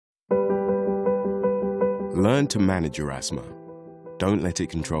Learn to manage your asthma. Don't let it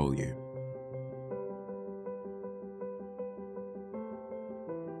control you.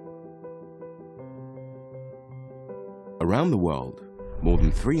 Around the world, more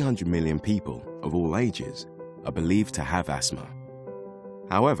than 300 million people of all ages are believed to have asthma.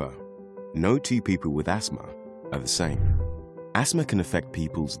 However, no two people with asthma are the same. Asthma can affect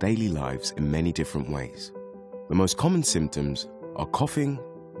people's daily lives in many different ways. The most common symptoms are coughing,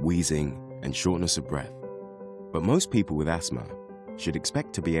 wheezing, and shortness of breath. But most people with asthma should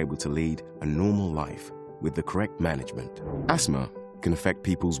expect to be able to lead a normal life with the correct management. Asthma can affect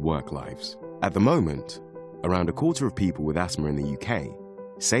people's work lives. At the moment, around a quarter of people with asthma in the UK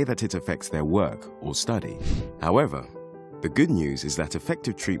say that it affects their work or study. However, the good news is that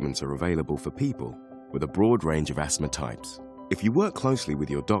effective treatments are available for people with a broad range of asthma types. If you work closely with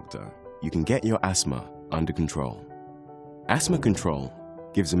your doctor, you can get your asthma under control. Asthma control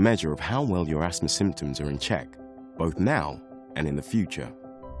gives a measure of how well your asthma symptoms are in check, both now and in the future.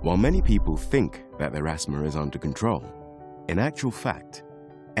 While many people think that their asthma is under control, in actual fact,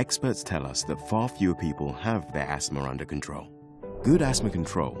 experts tell us that far fewer people have their asthma under control. Good asthma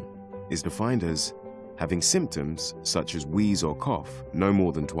control is defined as having symptoms such as wheeze or cough no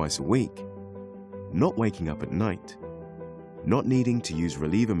more than twice a week, not waking up at night, not needing to use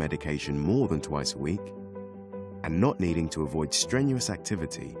reliever medication more than twice a week, and not needing to avoid strenuous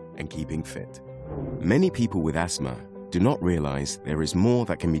activity and keeping fit. Many people with asthma do not realize there is more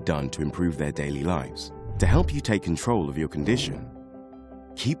that can be done to improve their daily lives. To help you take control of your condition,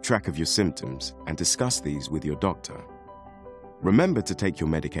 keep track of your symptoms and discuss these with your doctor. Remember to take your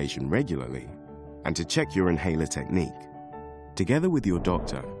medication regularly and to check your inhaler technique. Together with your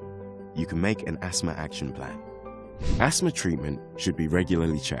doctor, you can make an asthma action plan. Asthma treatment should be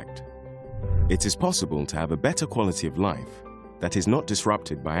regularly checked. It is possible to have a better quality of life that is not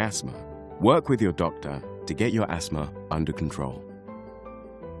disrupted by asthma. Work with your doctor to get your asthma under control.